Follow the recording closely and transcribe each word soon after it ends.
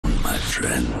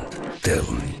friend, tell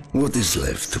me, what is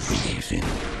left to believe in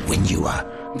when you are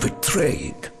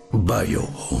betrayed by your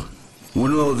own?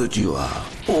 When all that you are,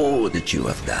 all that you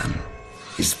have done,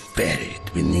 is buried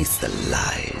beneath the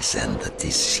lies and the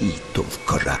deceit of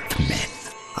corrupt men.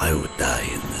 I would die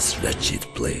in this wretched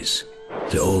place.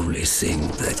 The only thing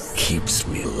that keeps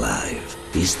me alive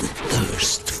is the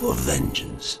thirst for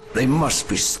vengeance. They must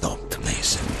be stopped,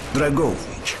 Mason.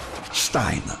 Dragovich,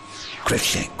 Steiner,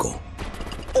 Kravchenko.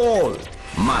 All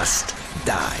must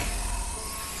die.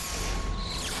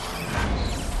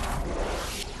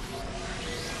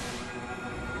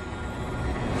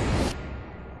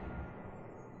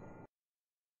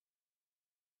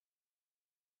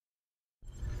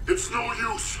 It's no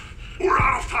use. We're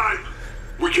out of time.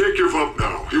 We can't give up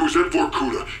now. He was at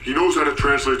Vorkuta. He knows how to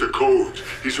translate the codes.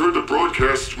 He's heard the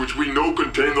broadcasts which we know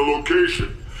contain the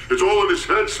location. It's all in his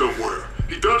head somewhere.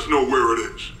 He does know where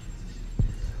it is.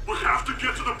 We have to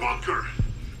get to the bunker.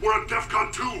 We're at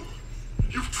DEFCON 2.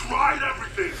 You've tried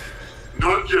everything.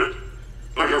 Not yet.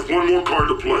 I have one more card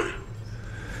to play.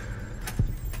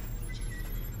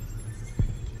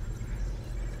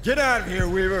 Get out of here,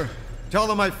 Weaver. Tell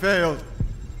them I failed.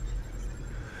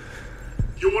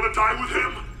 You want to die with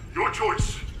him? Your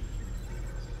choice.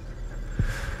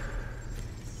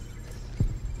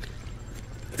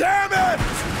 Damn it!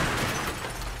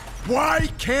 Why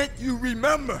can't you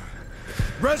remember?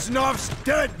 Reznov's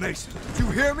dead, Mason. Did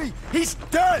you hear me? He's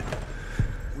dead!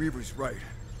 Weaver's right.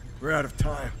 We're out of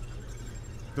time.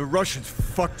 The Russians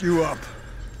fucked you up.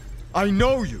 I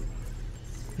know you.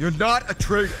 You're not a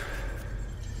traitor.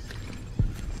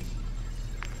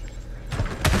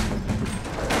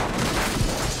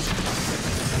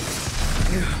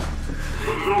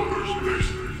 The numbers,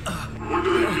 Mason. What do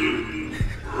they mean?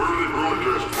 Where are they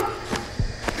broadcast from?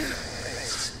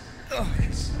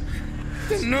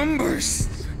 The numbers!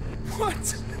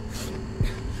 What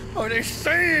are they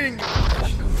saying? 6, 11,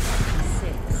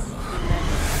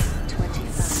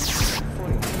 25,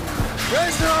 14.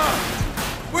 Reznov!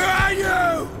 Where are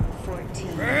you? 14.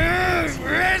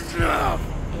 Reznov!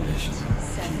 8,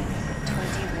 7,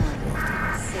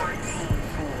 21, 6,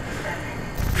 4.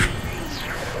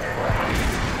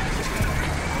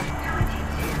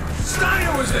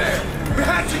 Steiner was there! We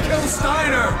had to kill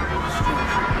Steiner!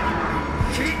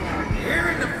 Keep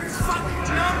hearing the fucking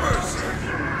numbers!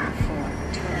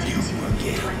 You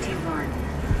again.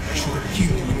 I should have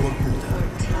killed you in Vorkuta.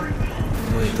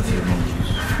 Wait a few moments.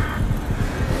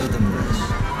 Let him rest.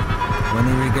 When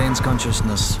he regains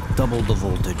consciousness, double the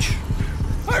voltage.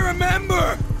 I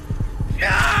remember!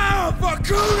 Yeah!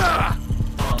 Vorkuta!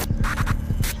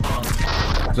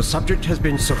 The subject has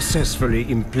been successfully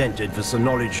implanted with the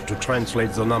knowledge to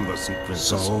translate the number sequences.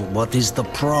 So, what is the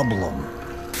problem?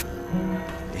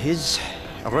 His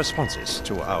responses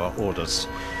to our orders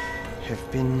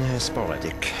have been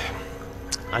sporadic,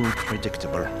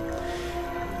 unpredictable.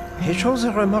 He shows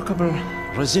a remarkable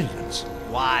resilience.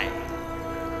 Why?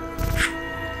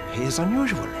 He is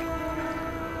unusual,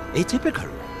 atypical.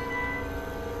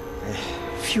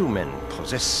 Few men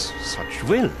possess such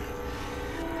will.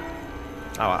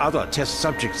 Our other test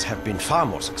subjects have been far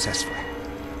more successful.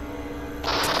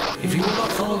 If he will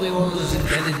not follow the orders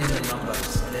embedded in the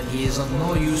numbers, then he is of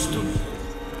no use to me.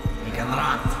 He can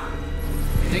run.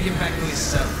 Take him back to his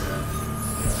cell.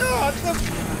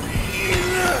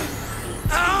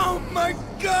 Oh my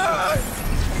God!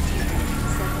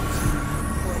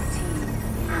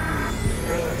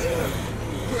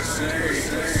 17,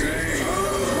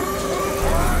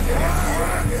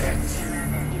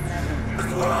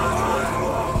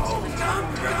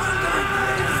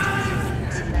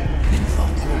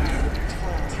 14,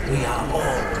 We are all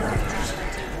warriors.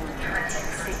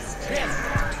 23.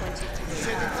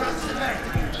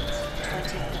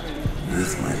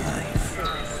 With my life.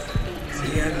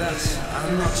 The others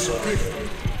are not so different.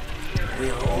 We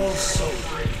are all souls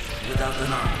without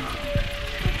an arm.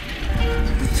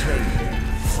 Betrayed,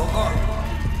 forgotten,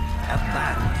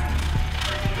 abandoned.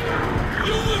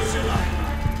 You lose your life!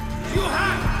 You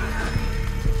have!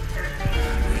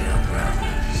 We are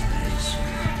brothers, Mason.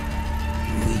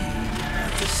 We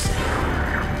are the same.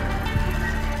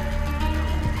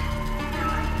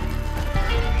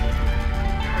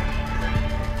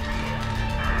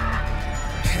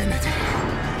 Kennedy.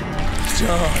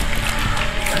 John.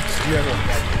 That's Gerald.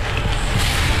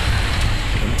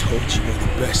 I'm told you are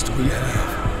the best we have.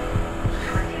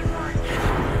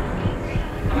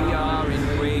 We are in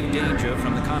grave danger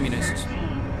from the communists.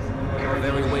 Our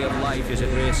very way of life is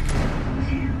at risk.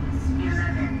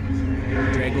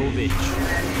 Dragovich.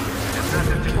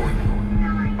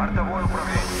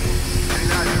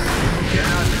 Get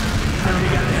out of here.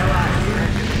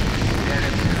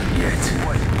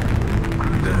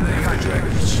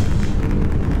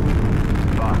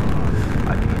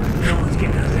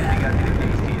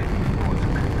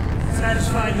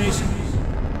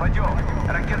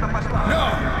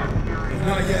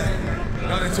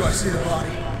 until I see the body.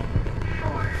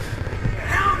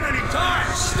 How many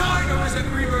times Steiner was at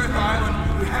Rebirth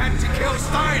Island? We had to kill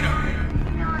Steiner.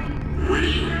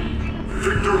 We?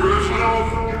 Viktor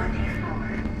Reznov?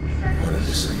 One and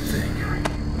the same thing.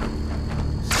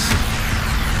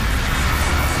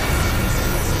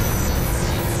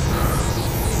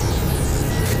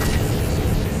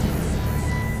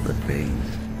 But pain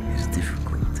is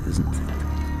difficult, isn't it?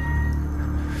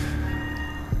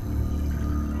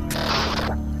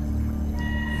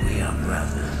 We are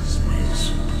brothers,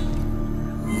 Mason.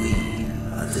 We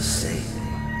are the same.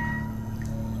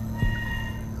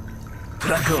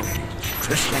 Drago,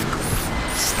 Krashenko,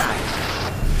 Stein.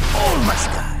 All must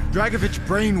die. Dragovich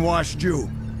brainwashed you,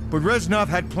 but Reznov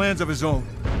had plans of his own.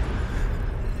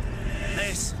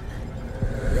 Mason.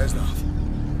 Reznov,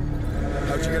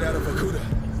 how'd you get out of Vorkuta?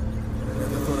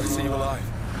 Never thought I'd see you alive.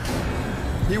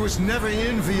 He was never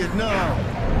in Vietnam.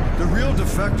 The real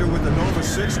defector with the Nova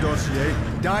 6 dossier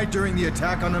died during the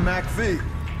attack on the MAC-V.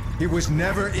 He was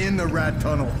never in the rat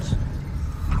tunnels.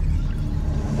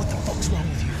 What the fuck's wrong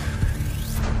with you?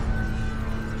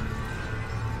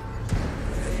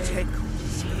 Is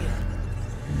here.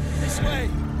 This way.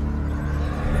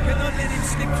 We cannot let him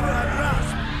slip through our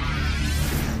grasp.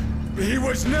 He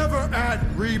was never at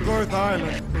Rebirth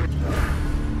Island.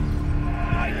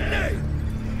 My name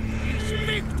is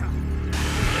Viktor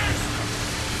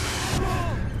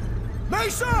Reznov.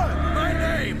 Mason! My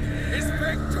name is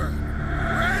Viktor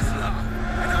Reznov,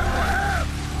 and I will have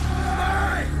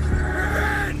my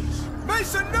revenge.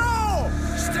 Mason, no!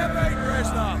 Step 8,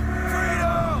 Reznov.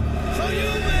 Freedom for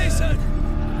you, Mason.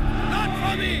 Not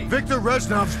for me. Viktor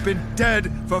Reznov's been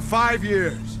dead for 5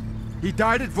 years. He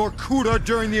died at Vorkuta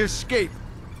during the escape.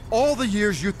 All the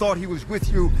years you thought he was with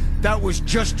you, that was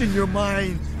just in your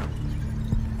mind.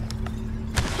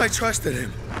 I trusted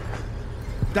him.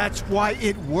 That's why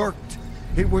it worked.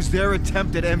 It was their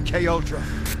attempt at MK-Ultra.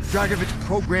 Dragovich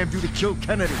programmed you to kill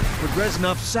Kennedy, but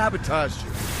Reznov sabotaged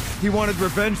you. He wanted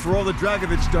revenge for all the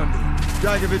Dragovich done to him.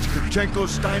 Dragovich, Kurchenko,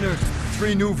 Steiner,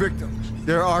 3 new victims.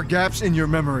 There are gaps in your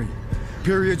memory.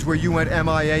 Periods where you went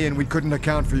MIA and we couldn't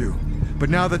account for you. But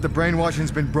now that the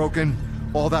brainwashing's been broken,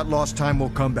 all that lost time will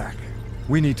come back.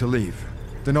 We need to leave.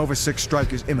 The Nova 6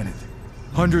 strike is imminent.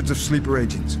 Hundreds of sleeper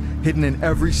agents, hidden in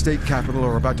every state capital,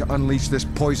 are about to unleash this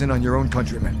poison on your own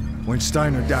countrymen. When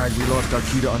Steiner died, we lost our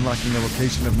key to unlocking the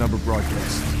location of number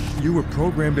broadcasts. You were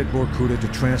programmed at Vorkuta to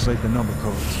translate the number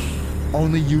codes.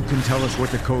 Only you can tell us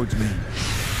what the codes mean.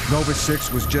 Nova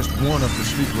 6 was just one of the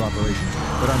sleeper operations,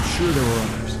 but I'm sure there were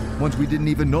others, ones we didn't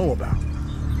even know about.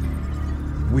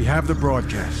 We have the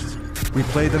broadcasts. We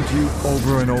play them to you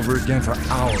over and over again for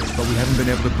hours, but we haven't been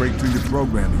able to break through your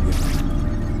programming yet.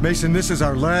 Mason, this is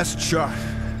our last shot.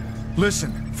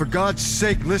 Listen, for God's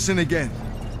sake, listen again.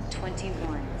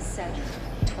 21-7,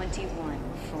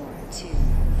 21-4-2,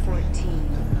 14-3,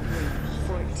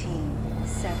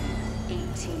 14-7,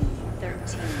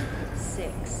 18-13,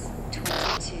 6,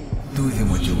 22. Do with him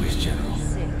what you wish, General.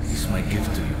 This is my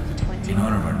gift to you, in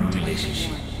honor of our new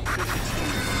relationship.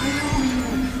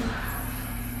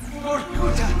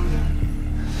 Vorkuta!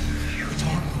 You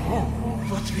don't know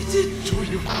what we did to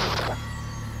you.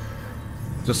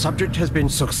 The subject has been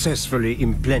successfully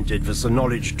implanted with the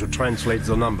knowledge to translate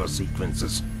the number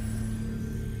sequences.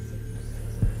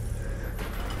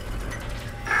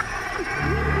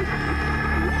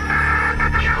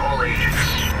 All agents.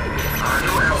 Our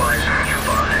new allies in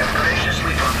Cuba have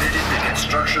graciously permitted the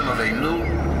construction of a new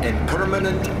and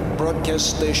permanent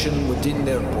broadcast station within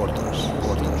their borders.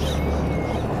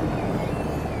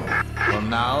 From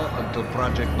now until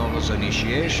Project Nova's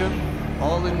initiation,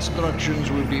 all instructions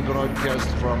will be broadcast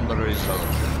from the result.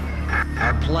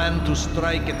 Our plan to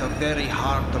strike at the very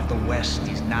heart of the West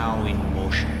is now in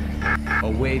motion.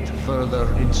 Await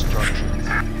further instructions.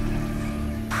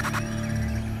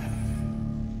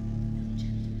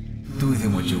 Do with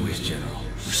him what you wish, General.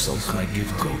 Your soul's my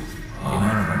gift to you, in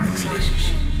honor of our new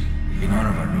relationship. In honor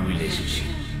of our new relationship.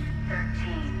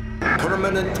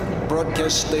 Permanent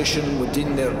broadcast station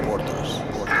within their borders.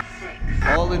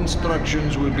 All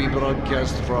instructions will be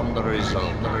broadcast from the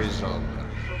result.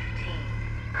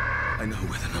 I know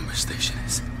where the number station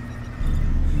is.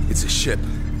 It's a ship.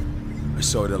 I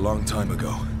saw it a long time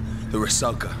ago. The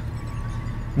Rusalka.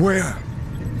 Where?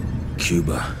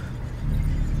 Cuba.